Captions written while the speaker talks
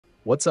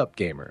What's up,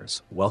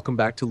 gamers? Welcome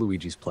back to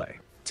Luigi's Play.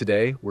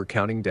 Today, we're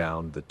counting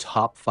down the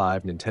top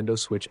 5 Nintendo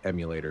Switch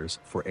emulators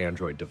for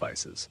Android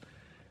devices.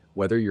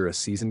 Whether you're a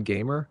seasoned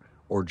gamer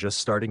or just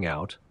starting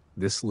out,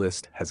 this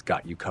list has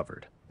got you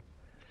covered.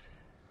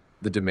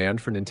 The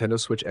demand for Nintendo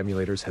Switch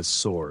emulators has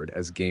soared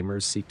as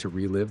gamers seek to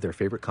relive their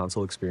favorite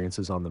console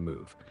experiences on the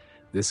move.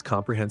 This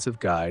comprehensive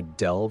guide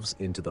delves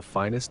into the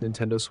finest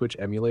Nintendo Switch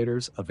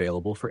emulators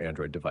available for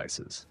Android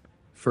devices.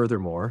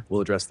 Furthermore,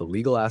 we'll address the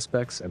legal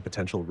aspects and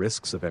potential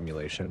risks of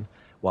emulation,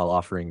 while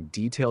offering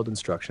detailed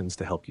instructions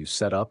to help you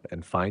set up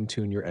and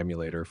fine-tune your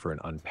emulator for an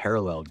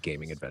unparalleled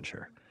gaming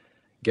adventure.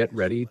 Get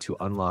ready to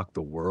unlock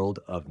the world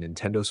of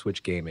Nintendo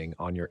Switch gaming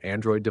on your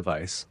Android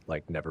device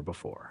like never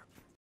before.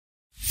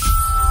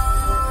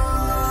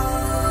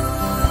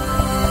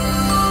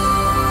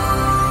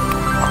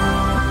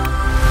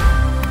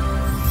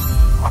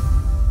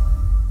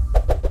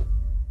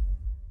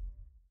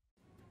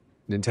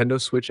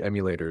 Nintendo Switch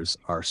emulators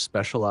are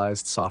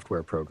specialized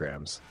software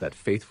programs that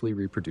faithfully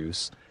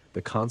reproduce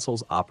the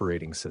console's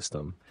operating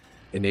system,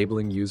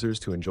 enabling users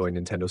to enjoy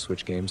Nintendo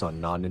Switch games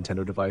on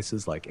non-Nintendo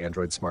devices like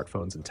Android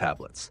smartphones and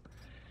tablets.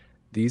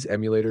 These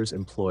emulators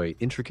employ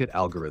intricate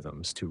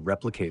algorithms to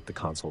replicate the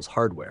console's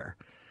hardware,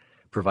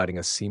 providing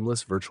a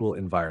seamless virtual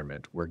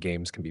environment where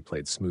games can be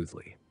played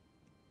smoothly.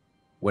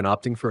 When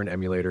opting for an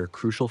emulator,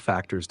 crucial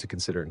factors to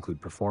consider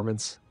include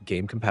performance,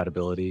 game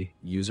compatibility,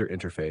 user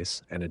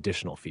interface, and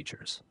additional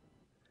features.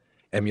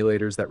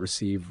 Emulators that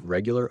receive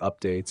regular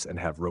updates and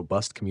have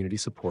robust community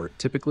support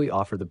typically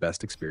offer the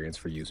best experience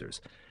for users.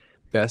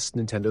 Best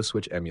Nintendo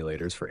Switch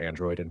emulators for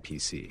Android and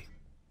PC.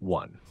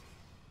 1.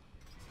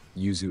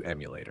 YUZU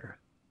Emulator.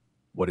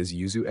 What is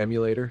YUZU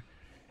Emulator?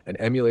 An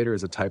emulator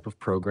is a type of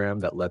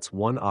program that lets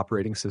one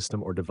operating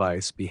system or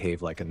device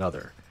behave like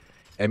another.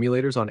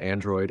 Emulators on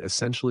Android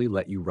essentially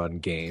let you run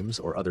games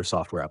or other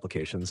software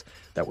applications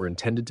that were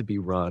intended to be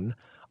run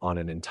on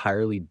an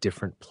entirely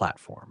different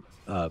platform.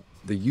 The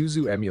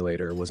YUZU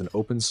emulator was an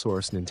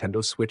open-source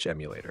Nintendo Switch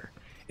emulator.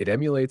 It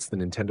emulates the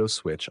Nintendo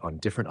Switch on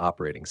different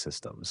operating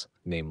systems,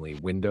 namely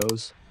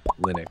Windows,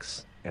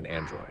 Linux, and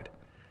Android.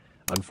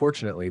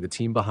 Unfortunately, the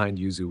team behind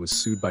YUZU was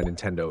sued by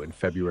Nintendo in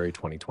February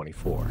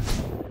 2024.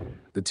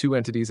 The two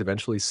entities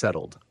eventually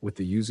settled, with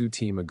the YUZU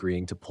team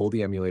agreeing to pull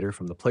the emulator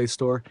from the Play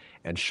Store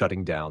and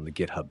shutting down the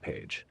GitHub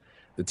page.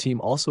 The team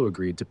also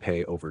agreed to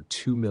pay over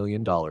 $2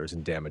 million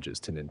in damages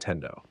to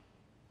Nintendo.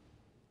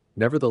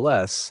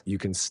 Nevertheless, you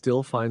can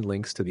still find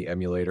links to the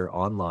emulator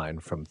online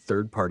from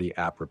third-party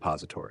app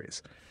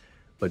repositories.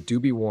 But do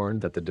be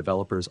warned that the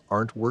developers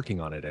aren't working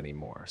on it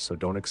anymore, so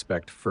don't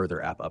expect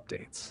further app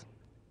updates.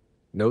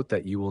 Note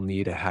that you will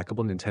need a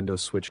hackable Nintendo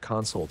Switch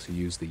console to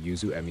use the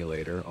YUZU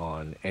emulator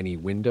on any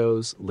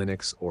Windows,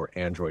 Linux, or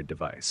Android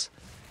device.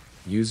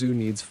 YUZU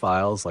needs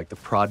files like the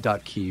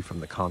prod.key from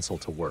the console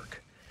to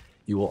work.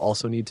 You will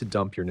also need to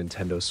dump your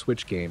Nintendo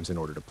Switch games in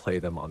order to play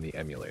them on the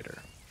emulator.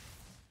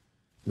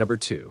 Number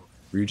 2.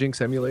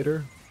 Ryujinx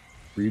Emulator.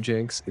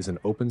 Ryujinx is an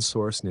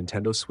open-source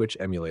Nintendo Switch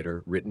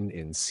emulator written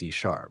in C#.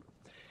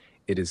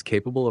 It is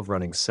capable of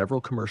running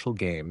several commercial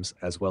games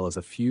as well as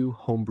a few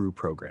homebrew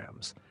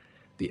programs.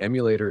 The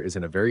emulator is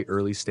in a very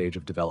early stage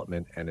of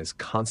development and is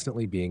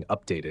constantly being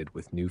updated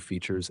with new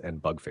features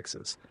and bug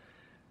fixes.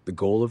 The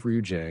goal of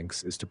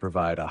Ryujinx is to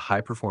provide a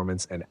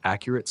high-performance and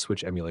accurate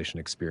Switch emulation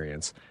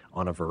experience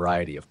on a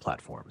variety of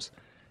platforms,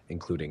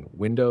 including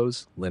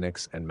Windows,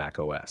 Linux, and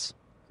macOS.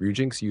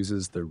 Ryujinx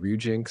uses the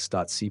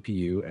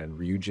ryujinx.cpu and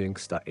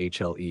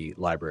ryujinx.hle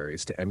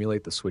libraries to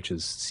emulate the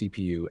Switch's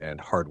CPU and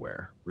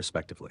hardware,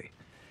 respectively.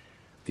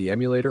 The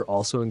emulator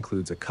also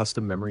includes a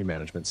custom memory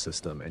management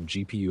system and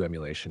GPU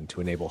emulation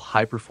to enable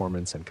high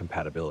performance and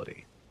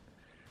compatibility.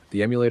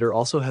 The emulator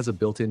also has a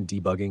built-in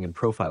debugging and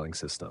profiling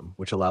system,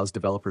 which allows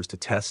developers to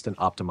test and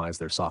optimize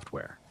their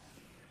software.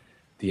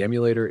 The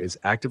emulator is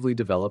actively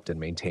developed and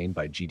maintained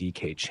by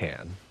GDK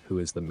Chan, who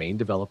is the main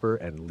developer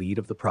and lead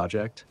of the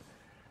project,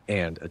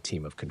 and a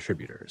team of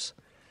contributors.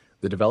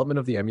 The development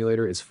of the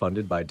emulator is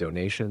funded by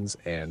donations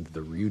and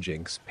the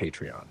Ryujinx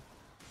Patreon.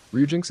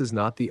 Ryujinx is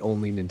not the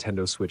only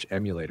Nintendo Switch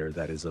emulator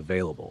that is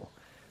available.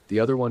 The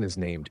other one is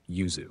named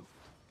YUZU.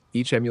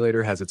 Each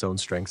emulator has its own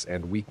strengths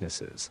and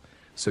weaknesses,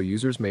 so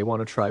users may want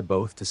to try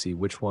both to see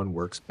which one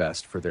works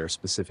best for their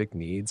specific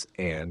needs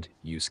and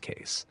use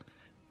case.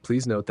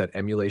 Please note that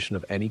emulation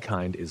of any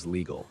kind is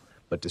legal,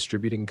 but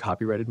distributing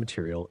copyrighted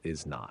material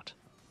is not.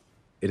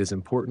 It is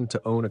important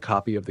to own a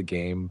copy of the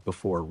game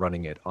before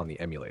running it on the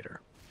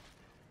emulator.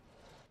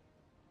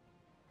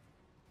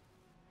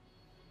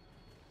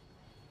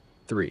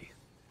 3.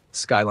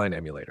 Skyline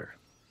Emulator.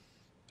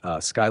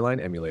 Skyline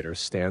Emulator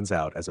stands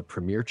out as a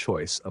premier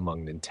choice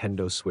among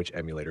Nintendo Switch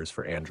emulators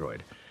for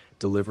Android,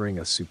 delivering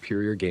a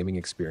superior gaming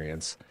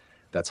experience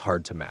that's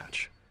hard to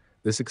match.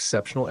 This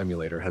exceptional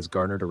emulator has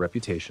garnered a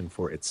reputation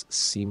for its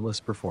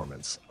seamless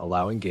performance,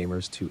 allowing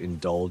gamers to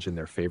indulge in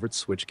their favorite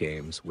Switch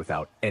games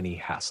without any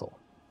hassle.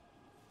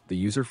 The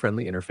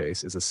user-friendly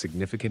interface is a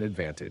significant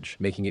advantage,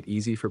 making it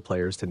easy for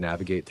players to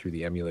navigate through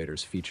the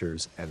emulator's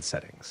features and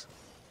settings.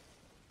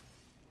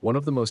 One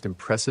of the most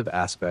impressive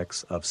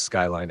aspects of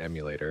Skyline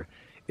Emulator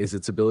is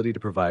its ability to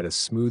provide a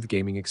smooth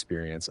gaming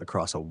experience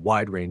across a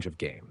wide range of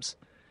games.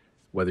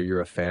 Whether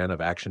you're a fan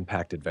of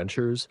action-packed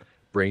adventures,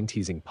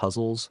 brain-teasing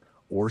puzzles,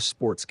 or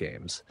sports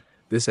games,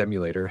 this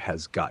emulator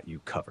has got you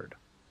covered.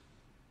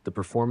 The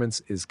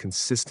performance is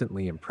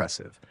consistently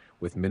impressive,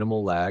 with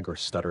minimal lag or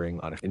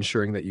stuttering on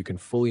ensuring that you can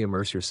fully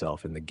immerse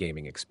yourself in the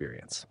gaming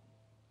experience.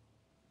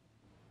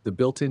 The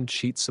built-in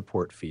cheat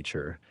support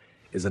feature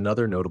is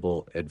another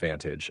notable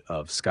advantage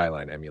of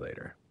Skyline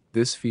Emulator.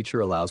 This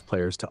feature allows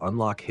players to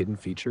unlock hidden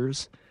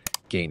features,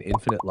 gain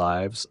infinite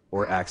lives,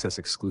 or access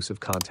exclusive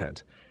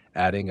content,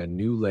 adding a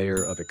new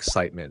layer of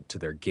excitement to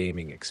their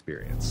gaming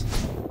experience.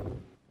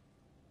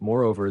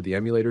 Moreover, the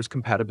emulator's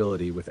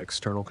compatibility with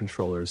external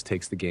controllers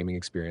takes the gaming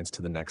experience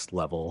to the next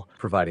level,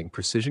 providing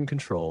precision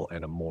control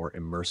and a more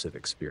immersive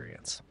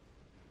experience.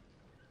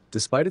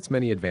 Despite its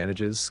many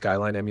advantages,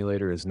 Skyline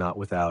Emulator is not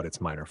without its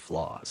minor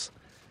flaws.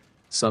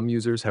 Some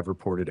users have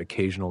reported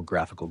occasional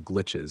graphical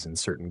glitches in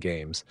certain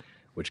games,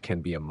 which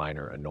can be a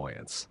minor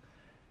annoyance.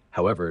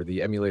 However,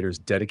 the emulator's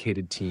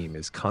dedicated team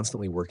is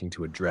constantly working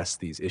to address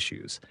these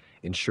issues,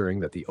 ensuring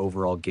that the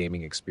overall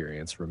gaming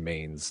experience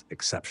remains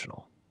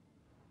exceptional.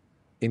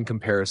 In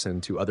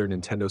comparison to other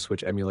Nintendo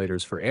Switch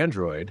emulators for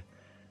Android,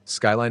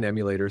 Skyline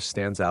Emulator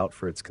stands out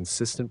for its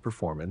consistent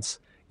performance,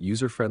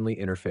 user-friendly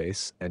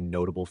interface, and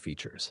notable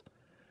features.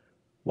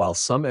 While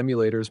some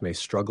emulators may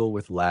struggle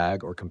with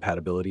lag or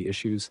compatibility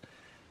issues,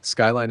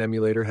 Skyline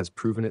Emulator has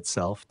proven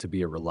itself to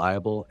be a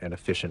reliable and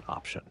efficient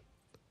option.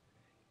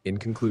 In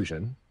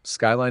conclusion,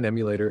 Skyline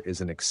Emulator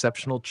is an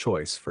exceptional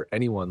choice for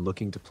anyone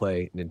looking to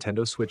play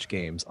Nintendo Switch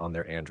games on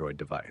their Android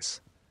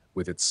device.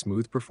 With its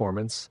smooth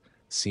performance,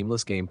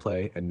 seamless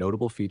gameplay, and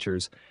notable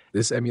features,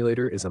 this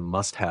emulator is a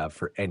must-have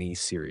for any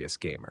serious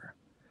gamer.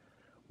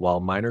 While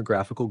minor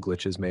graphical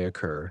glitches may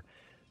occur,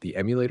 the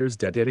emulator's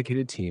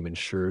dedicated team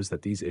ensures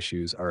that these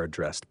issues are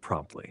addressed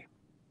promptly.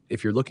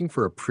 If you're looking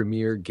for a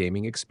premier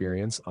gaming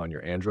experience on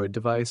your Android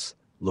device,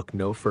 look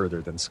no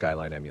further than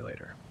Skyline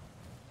Emulator.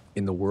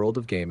 In the world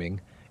of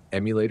gaming,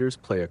 emulators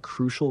play a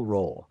crucial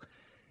role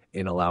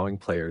in allowing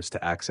players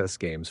to access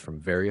games from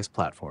various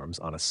platforms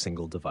on a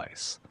single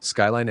device.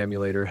 Skyline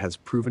Emulator has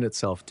proven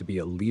itself to be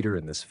a leader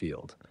in this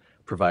field,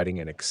 providing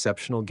an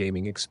exceptional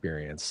gaming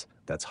experience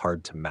that's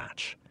hard to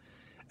match.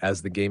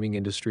 As the gaming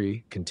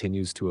industry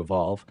continues to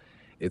evolve,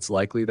 it's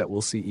likely that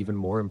we'll see even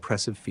more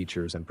impressive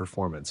features and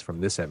performance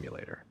from this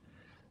emulator.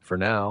 For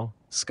now,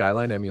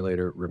 Skyline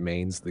Emulator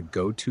remains the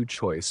go-to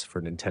choice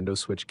for Nintendo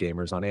Switch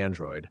gamers on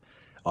Android,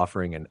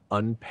 offering an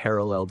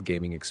unparalleled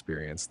gaming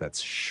experience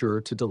that's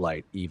sure to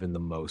delight even the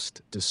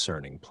most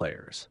discerning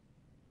players.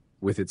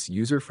 With its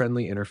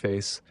user-friendly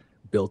interface,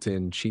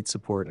 built-in cheat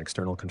support, and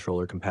external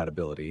controller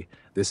compatibility,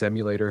 this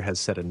emulator has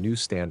set a new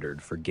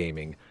standard for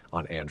gaming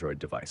on Android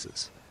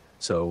devices.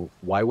 So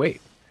why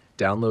wait?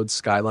 Download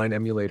Skyline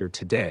Emulator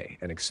today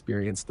and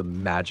experience the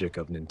magic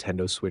of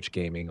Nintendo Switch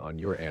gaming on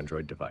your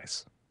Android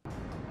device.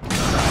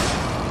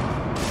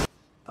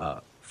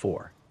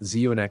 4.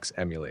 ZionX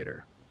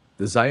Emulator.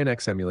 The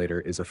ZionX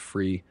Emulator is a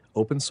free,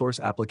 open-source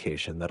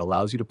application that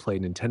allows you to play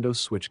Nintendo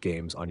Switch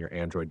games on your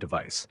Android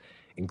device,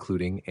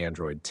 including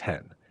Android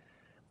 10.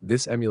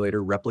 This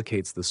emulator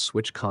replicates the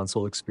Switch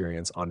console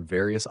experience on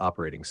various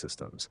operating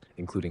systems,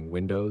 including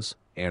Windows,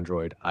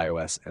 Android,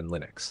 iOS, and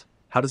Linux.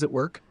 How does it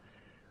work?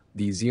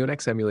 The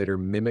ZionX emulator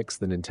mimics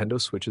the Nintendo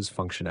Switch's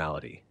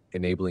functionality,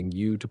 enabling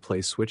you to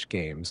play Switch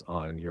games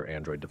on your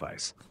Android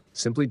device.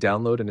 Simply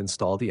download and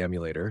install the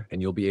emulator,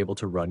 and you'll be able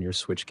to run your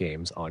Switch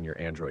games on your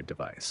Android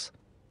device.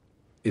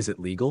 Is it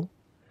legal?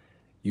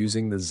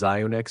 Using the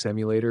ZionX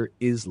emulator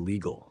is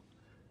legal,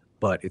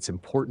 but it's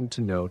important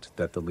to note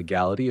that the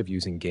legality of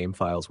using game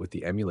files with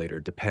the emulator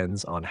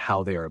depends on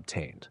how they are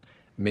obtained.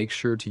 Make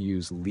sure to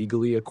use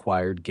legally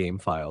acquired game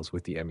files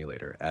with the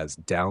emulator, as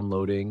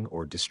downloading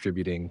or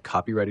distributing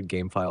copyrighted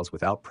game files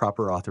without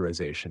proper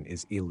authorization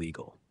is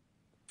illegal.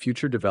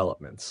 Future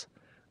developments.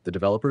 The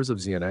developers of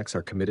ZionX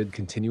are committed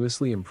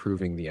continuously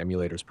improving the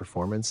emulator's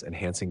performance,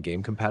 enhancing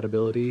game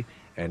compatibility,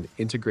 and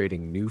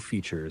integrating new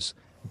features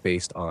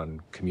based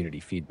on community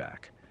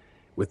feedback.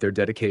 With their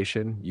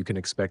dedication, you can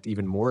expect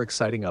even more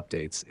exciting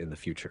updates in the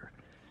future.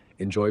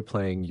 Enjoy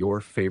playing your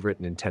favorite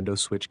Nintendo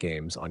Switch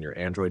games on your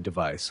Android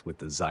device with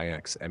the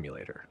ZionX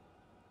emulator.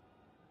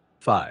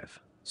 5.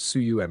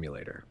 Suyu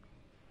Emulator.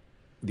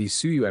 The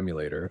Suyu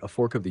Emulator, a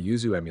fork of the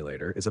YUZU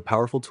emulator, is a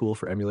powerful tool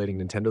for emulating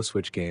Nintendo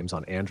Switch games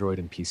on Android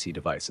and PC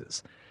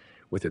devices.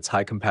 With its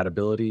high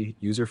compatibility,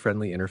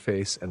 user-friendly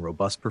interface, and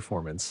robust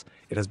performance,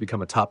 it has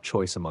become a top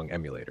choice among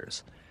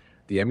emulators.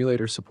 The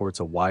emulator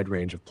supports a wide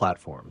range of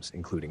platforms,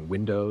 including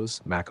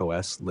Windows,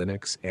 macOS,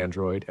 Linux,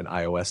 Android, and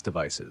iOS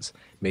devices,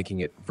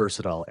 making it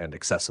versatile and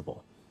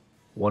accessible.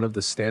 One of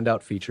the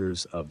standout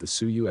features of the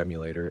Suyu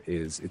emulator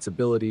is its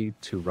ability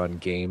to run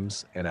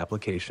games and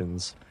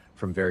applications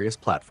from various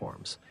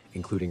platforms,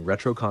 including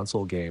retro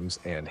console games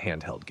and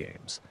handheld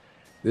games.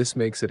 This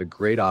makes it a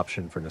great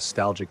option for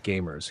nostalgic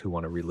gamers who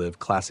want to relive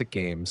classic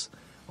games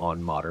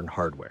on modern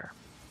hardware.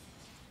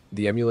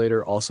 The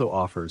emulator also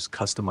offers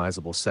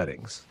customizable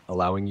settings,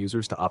 allowing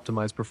users to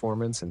optimize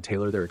performance and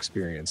tailor their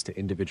experience to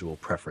individual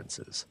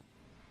preferences.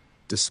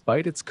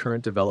 Despite its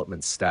current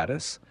development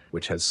status,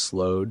 which has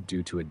slowed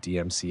due to a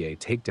DMCA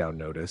takedown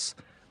notice,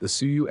 the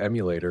Suyu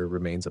emulator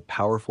remains a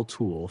powerful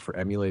tool for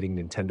emulating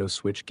Nintendo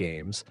Switch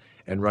games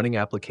and running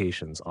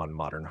applications on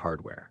modern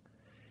hardware.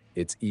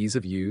 Its ease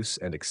of use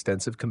and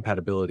extensive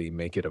compatibility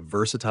make it a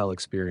versatile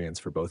experience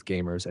for both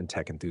gamers and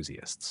tech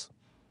enthusiasts.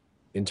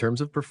 In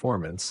terms of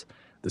performance,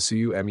 the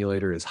Suyu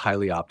emulator is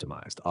highly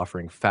optimized,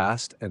 offering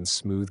fast and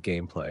smooth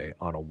gameplay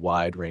on a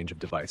wide range of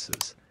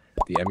devices.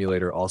 The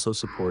emulator also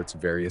supports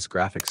various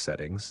graphics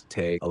settings,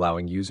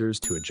 allowing users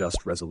to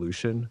adjust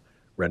resolution,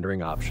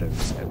 rendering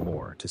options, and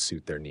more to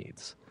suit their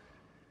needs.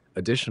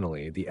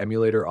 Additionally, the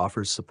emulator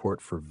offers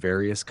support for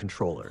various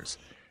controllers,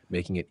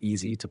 making it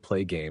easy to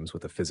play games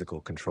with a physical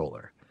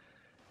controller.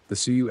 The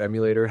Suyu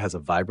emulator has a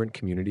vibrant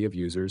community of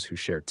users who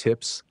share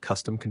tips,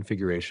 custom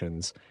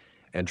configurations,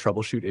 and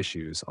troubleshoot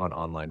issues on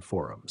online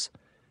forums.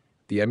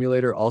 The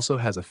emulator also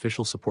has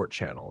official support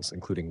channels,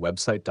 including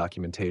website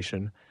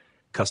documentation,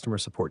 customer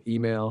support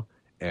email,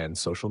 and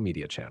social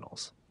media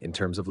channels. In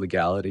terms of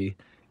legality,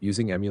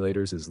 using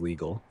emulators is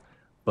legal,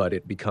 but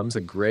it becomes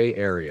a gray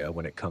area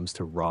when it comes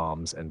to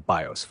ROMs and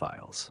BIOS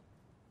files.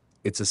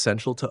 It's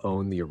essential to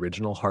own the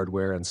original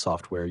hardware and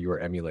software you are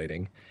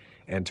emulating,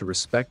 and to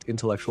respect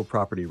intellectual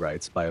property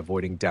rights by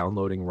avoiding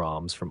downloading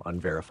ROMs from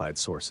unverified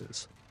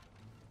sources.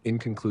 In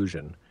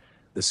conclusion,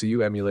 the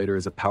Suyu emulator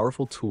is a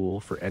powerful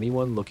tool for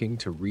anyone looking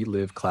to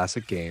relive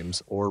classic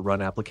games or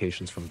run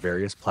applications from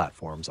various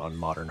platforms on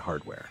modern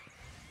hardware.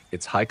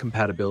 Its high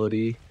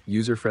compatibility,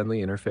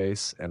 user-friendly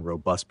interface, and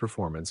robust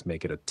performance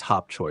make it a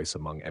top choice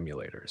among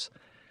emulators.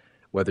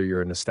 Whether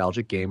you're a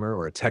nostalgic gamer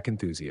or a tech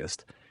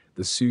enthusiast,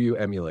 the Suyu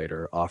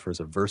emulator offers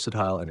a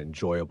versatile and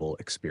enjoyable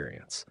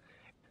experience.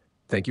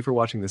 Thank you for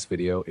watching this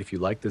video. If you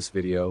like this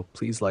video,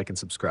 please like and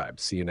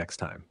subscribe. See you next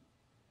time.